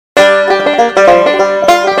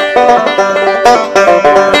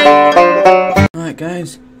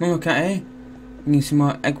guys, one look at here. We need some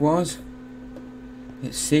more egg wars.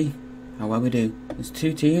 Let's see how well we do. There's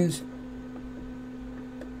two teams,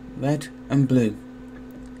 red and blue.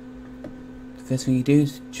 The first thing you do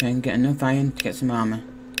is try and get enough iron to get some armour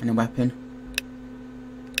and a weapon.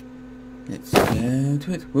 Let's go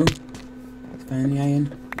to it. Woo! Let's find the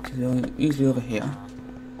iron, which is usually over here.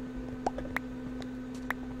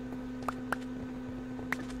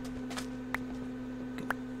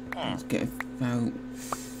 Let's get about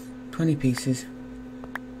 20 pieces.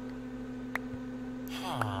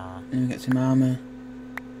 Then we get some armour.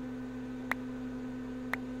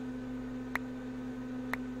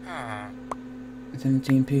 And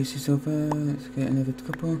 17 pieces over. Let's get another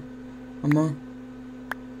couple. One more.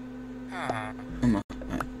 One more.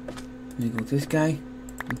 Right. Let me go to this guy.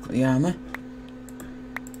 Look at the armour.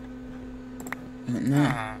 You want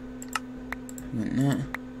that. You want that.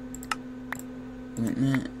 You want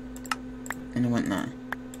that. And I want that.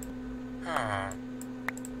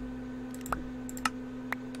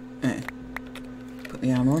 Right. Put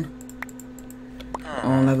the armour on.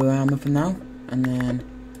 All leather armour for now. And then,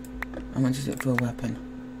 how much is it for a weapon?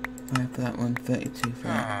 5 for that one, 32 for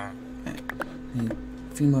that. Right. Need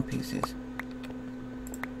 3 more pieces.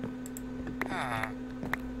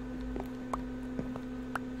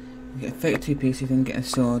 We get 32 pieces, then get a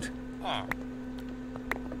sword.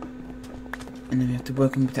 And then we have to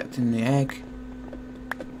work on protecting the egg.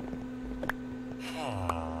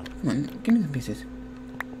 Come on, give me some pieces.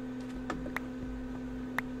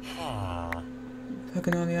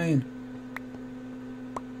 Fucking all the iron.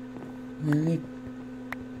 I need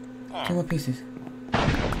 2 more pieces.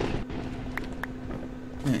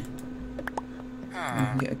 Right. We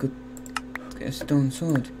can get a stone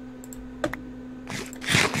sword.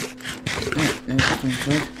 Right, there's a stone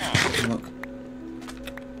sword. Have a look.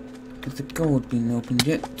 Has the gold been opened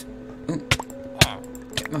yet? Oh,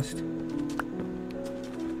 get lost.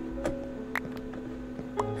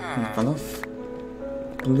 It fell off.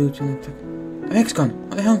 Blue to attack. Our egg's gone!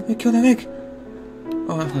 What the hell? They killed our egg!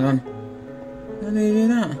 Oh, that's not on. How did they do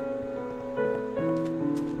that?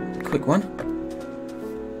 Quick one.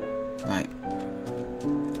 Right.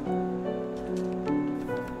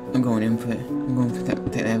 I'm going in for it. I'm going for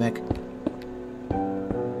take their egg. I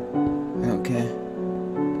don't care.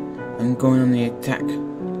 I'm going on the attack.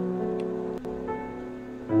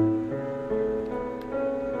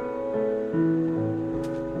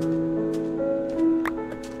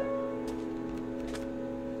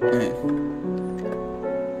 Right.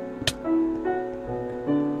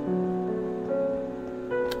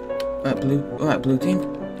 Alright, blue team.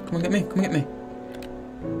 Come on, get me. Come on, get me.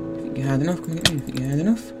 Think you're hard enough? Come on, get me. Think you're hard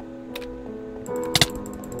enough?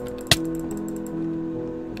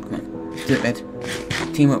 Come on. Let's do it, red.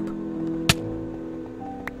 Team up.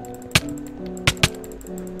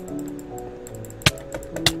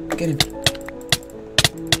 Get him.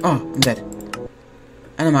 Oh, I'm dead.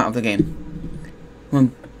 And I'm out of the game.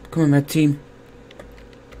 Come on, red team.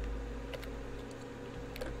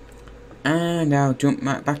 And I'll jump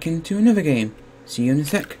right back into another game. See you in a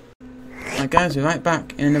sec. Right guys, we're right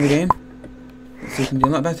back in another game. Let's see if we can do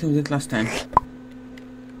a lot better than we did last time.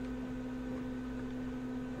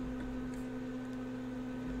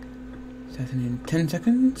 Starting in 10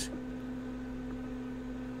 seconds.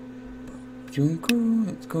 Jungle,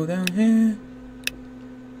 let's go down here.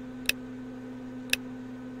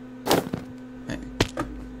 Right.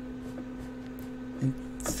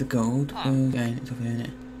 It's the gold. Yeah, it's over here, isn't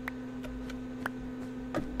it?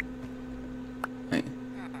 Right.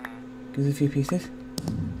 Give us a few pieces.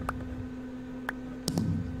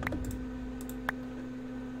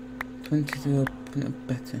 To open it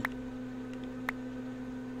better.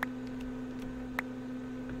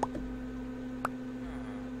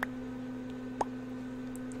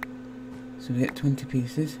 So we get 20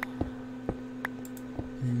 pieces.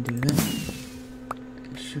 And then do that.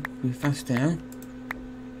 It should be faster now.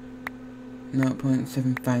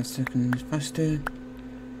 0.75 seconds faster.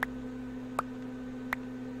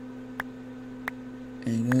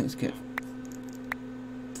 There you go, let's get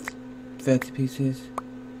 30 pieces.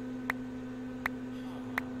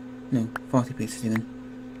 No, 40 pieces even.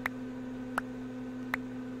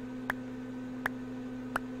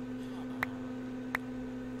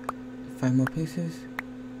 Five more pieces.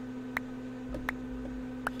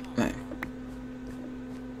 Right.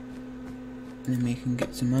 And then we can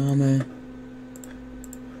get some armour.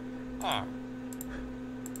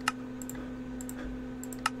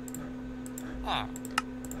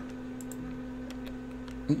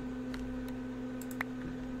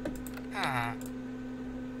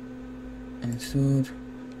 And a sword.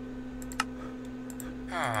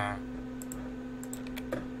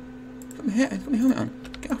 got my helmet on.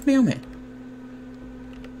 Get off my helmet.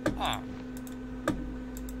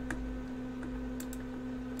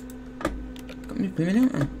 Got my blooming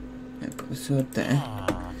helmet on. Right, put the sword there.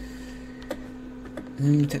 And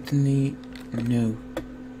then detecting the... No.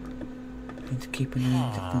 I need to keep an eye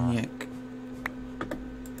on detecting the egg.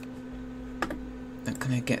 That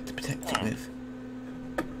can I get to protect it with?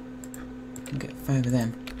 I can get 5 of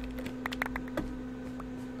them.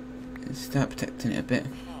 Let's start protecting it a bit.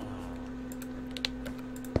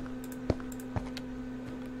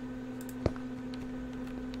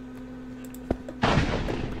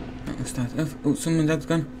 That'll start it off. Oh, someone's egg's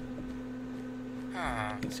gone.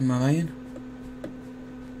 Get some more iron.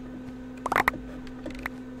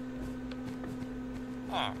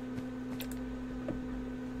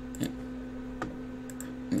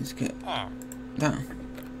 Let's get that.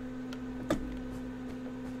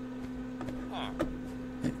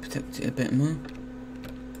 Protect it a bit more.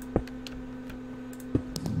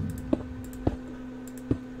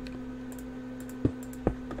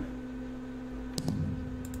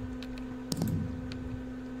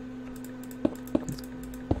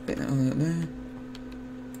 Bit that all up there.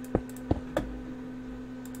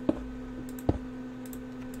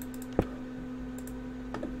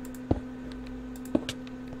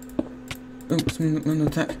 Oh, someone under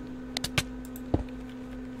attack.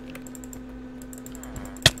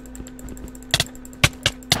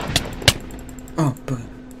 Oh, bugger.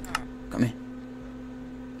 Got me.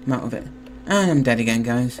 I'm out of it. And I'm dead again,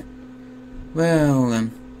 guys. Well,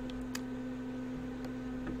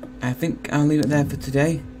 I think I'll leave it there for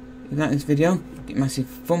today. If you like this video, give a massive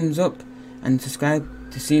thumbs up and subscribe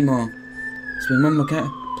to see more. It's been Mum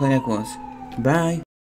Cat playing Egg Wars. Bye.